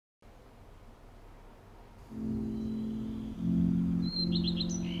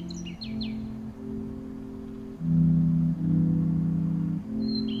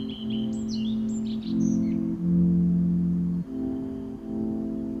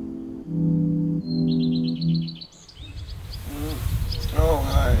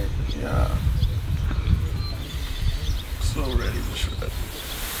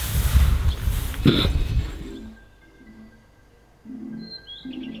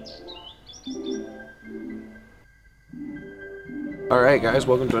Alright guys,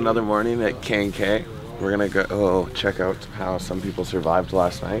 welcome to another morning at KnK. We're gonna go check out how some people survived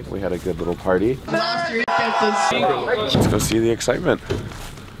last night. We had a good little party. Let's go see the excitement.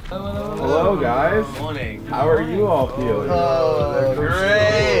 Hello guys. Morning. How are you all feeling? Oh,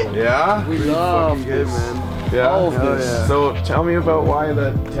 great. Yeah? We love good, man. Yeah? Yeah. So tell me about why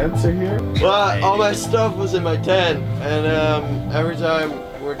the tents are here. Well, all my stuff was in my tent, and every time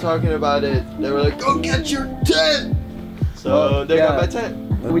we were talking about it, they were like, "Go get your tent!" So they got my tent.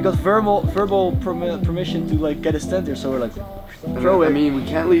 We got verbal permission to like get his tent here, so we're like, throw it. I mean, we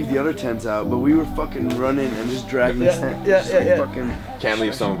can't leave the other tents out, but we were fucking running and just dragging this tent. Yeah. Fucking Can't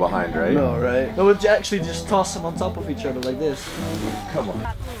leave someone behind, right? no, right? No, we'd actually just toss them on top of each other like this. Come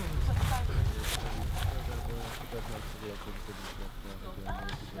on.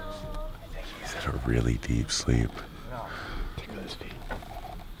 He's in a really deep sleep.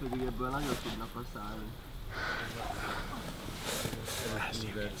 As you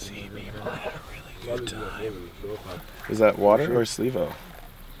can see, people had a really good time. Is that water or Slevo?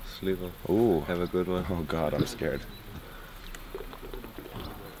 Slevo. Ooh. Have a good one. Oh god, I'm scared.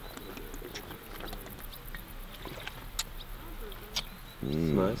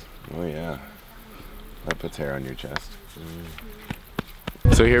 Nice. Oh yeah. That puts hair on your chest.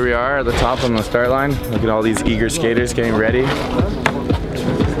 So here we are at the top on the start line. Look at all these eager skaters getting ready.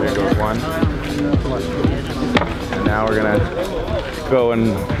 There goes one. And now we're gonna go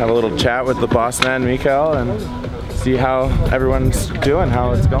and have a little chat with the boss man, Mikael, and see how everyone's doing,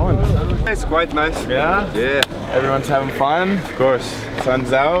 how it's going. It's quite nice. Yeah? Yeah, Everyone's having fun. of course.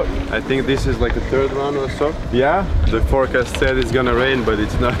 Sun's out. I think this is like the third run or so. Yeah? The forecast said it's gonna rain, but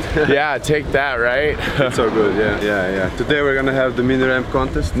it's not. Yeah, take that, right? It's so good, yeah. Today we're gonna have the mini ramp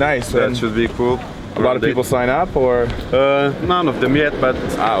contest. Nice. That And should be cool. a lot of people sign up, or? None of them yet, but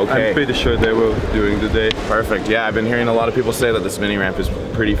okay. I'm pretty sure they will during the day. Perfect. Yeah, I've been hearing a lot of people say that this mini ramp is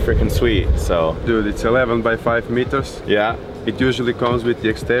pretty freaking sweet, so. Dude, it's 11 by 5 meters. Yeah? It usually comes with the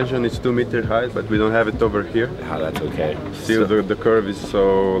extension. It's 2 meter high, but we don't have it over here. Oh, that's okay. Still, the curve is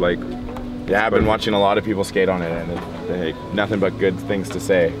so like. Yeah, I've been watching a lot of people skate on it, and they nothing but good things to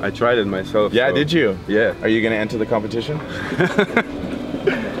say. I tried it myself. Yeah, so, did you? Yeah. Are you gonna enter the competition?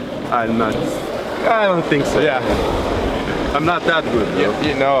 I'm not. I don't think so. Yeah. I'm not that good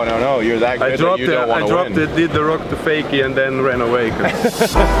though. No, you're that good that you don't want to win. I dropped it, did the rock to fakie, and then ran away.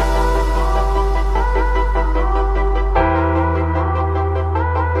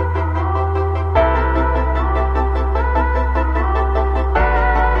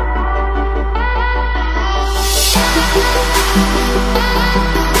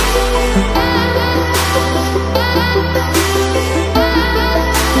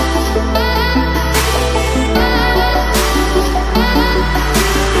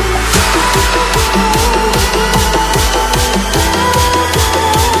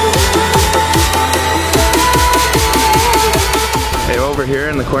 Over here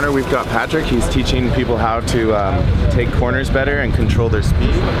in the corner we've got Patrick. He's teaching people how to take corners better and control their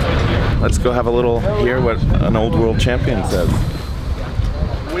speed. Let's go have a little hear what an old world champion says.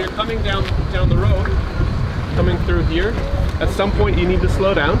 When you're coming down the road, coming through here, at some point you need to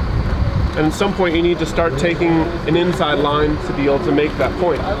slow down, and at some point you need to start taking an inside line to be able to make that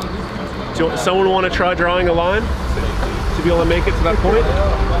point. So someone want to try drawing a line to be able to make it to that point?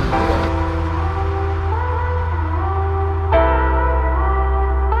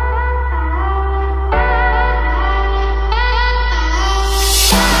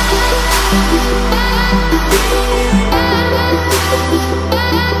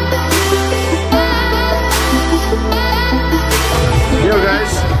 Yo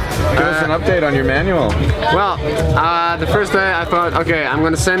guys, give us an update on your manual. Well, the first day I thought, okay, I'm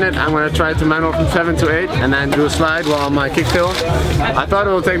gonna send it, I'm gonna try to manual from 7 to 8 and then do a slide while on my kick fill. I thought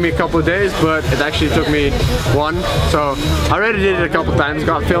it would take me a couple of days, but it actually took me 1. So I already did it a couple of times,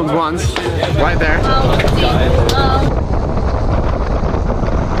 got filmed once, right there.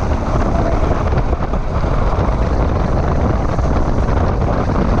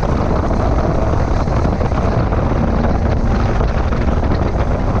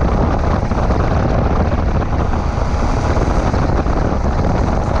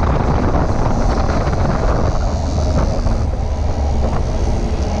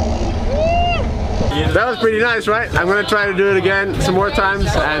 That was pretty nice, right? I'm gonna try to do it again some more times,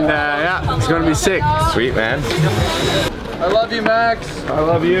 and yeah, it's gonna be sick. Sweet, man. I love you, Max. I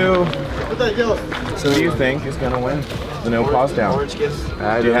love you. So who do you think is gonna win the no pause down? Do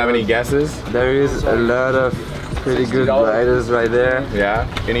you have any guesses? There is a lot of pretty good riders right there. Yeah.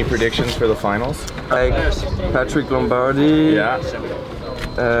 Any predictions for the finals? Like Patrick Lombardi. Yeah.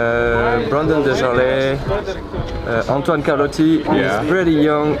 Brandon Desjardins, Antoine Carlotti, Yeah. he's pretty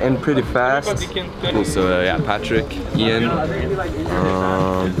young and pretty fast. Also, yeah, Patrick, Ian.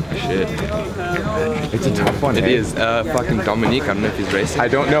 Shit. It's a tough one. It eh? is. Fucking Dominique. I don't know if he's racing. I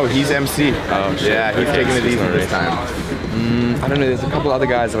don't know. He's MC. Oh shit. Yeah, he's taking it easy this time. I don't know. There's a couple other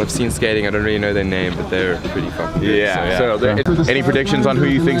guys that I've seen skating. I don't really know their name, but they're pretty fucking good. Yeah. So, Any predictions on who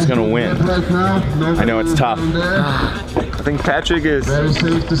you think's gonna win? I know it's tough. I think Patrick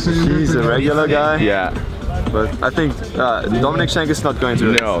he's a regular guy. Yeah. But I think Dominic Schenk is not going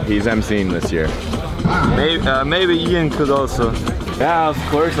to race. No, he's MCing this year. Maybe Ian could also. Yeah, of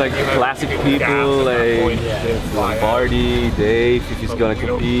course, like classic people like Lombardi, Dave, if he's gonna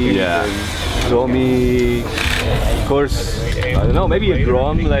compete. Yeah. Tommy, of course, I don't know, maybe a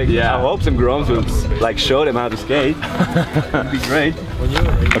Grom, like, Yeah. I hope some Groms will like show them how to skate. That'd be great.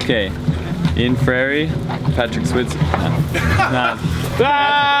 Okay, Ian Frary, Patrick Switzer.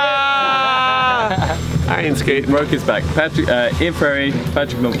 I ain't skating. Mirko's back. Patrick, Ian Frary,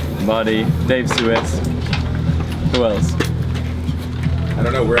 Patrick Lombardi, Dave Suez. Who else? I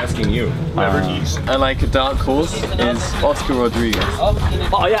don't know. We're asking you. And like a dark horse is Oscar Rodriguez.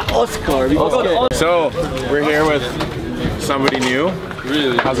 Oh yeah, Oscar. So we're here with somebody new.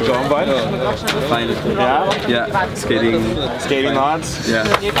 Really? How's it going, bud? Fine. Yeah? Yeah, skating. Skating odds? Yeah.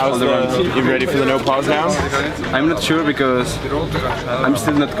 How's you ready for the no pause down? I'm not sure because I'm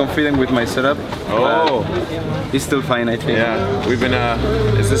still not confident with my setup. Oh. It's still fine, I think. Yeah. We've been,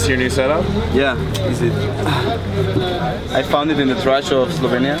 is this your new setup? Yeah, is it? I found it in the trash of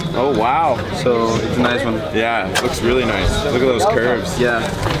Slovenia. Oh, wow. So it's a nice one. Yeah, it looks really nice. Look at those curves. Yeah.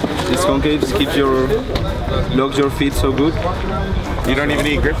 This concave locks your feet so good. You don't even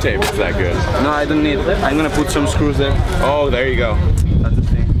need grip tape, it's that good. No, I don't need. I'm gonna put some screws there. Oh, there you go. That's the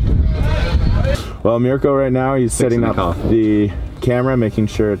thing. Well, Mirko right now, he's setting up the camera, making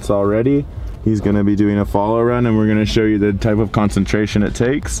sure it's all ready. He's gonna be doing a follow run, and we're gonna show you the type of concentration it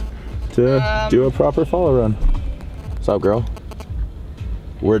takes to do a proper follow run. What's up, girl?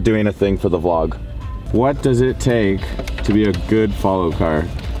 We're doing a thing for the vlog. What does it take to be a good follow car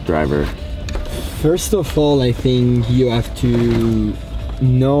driver? First of all, I think you have to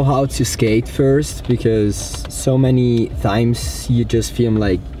know how to skate first, because so many times you just film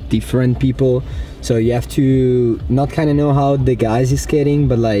like different people. So you have to not kind of know how the guys is skating,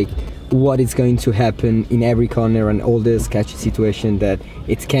 but like what is going to happen in every corner and all the sketchy situation that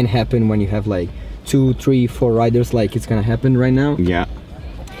it can happen when you have like 2, 3, 4 riders, like it's gonna happen right now. Yeah.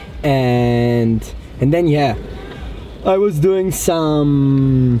 And then yeah, I was doing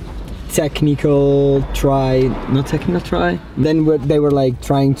some technical try, then they were like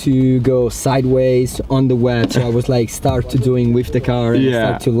trying to go sideways on the wet, so I was like start to doing with the car and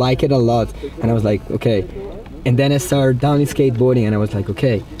start to like it a lot, and I was like okay, and then I started down in skateboarding and I was like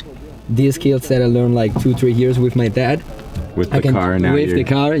okay, these skills that I learned like 2-3 years with my dad with the car now with the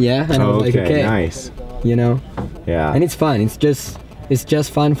car, yeah, and I was like okay, nice, you know, yeah, and it's fun, it's just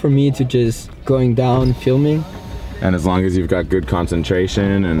fun for me to just going down filming. And as long as you've got good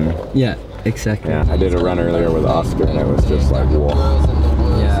concentration and... Yeah, exactly. Yeah, I did a run earlier with Oscar and it was just like, whoa.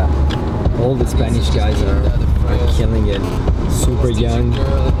 Yeah, all the Spanish guys are killing it. Super young,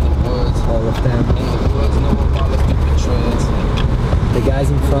 all of them. The guys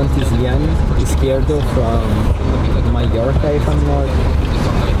in front is Jan Izquierdo from Mallorca, if I'm not.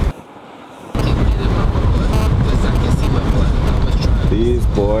 These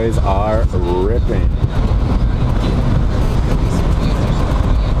boys are ripping.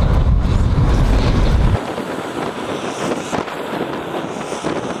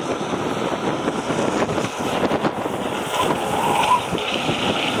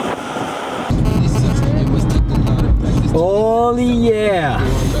 Holy yeah!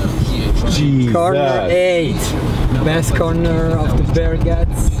 Jesus. Corner 8. Best corner of the Bear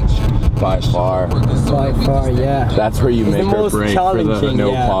Guts. By far. By far, yeah. That's where you it's make or break for the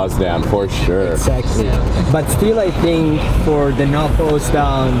no pause down, for sure. Exactly. But still, I think for the no pause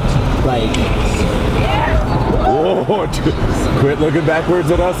down, like... Whoa, dude. Quit looking backwards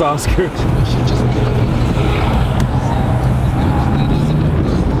at us, Oscar.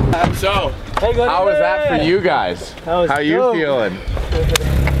 So, how was that for you guys? How you feeling?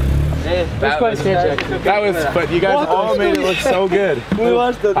 That was, but you guys all made it look so good. We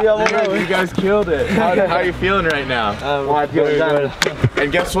watched it. You guys killed it. How are you feeling right now? Good.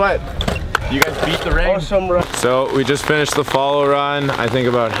 And guess what? You guys beat the rain. Awesome. So we just finished the follow run. I think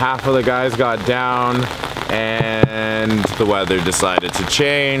about half of the guys got down and the weather decided to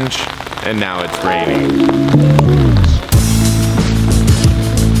change and now it's raining.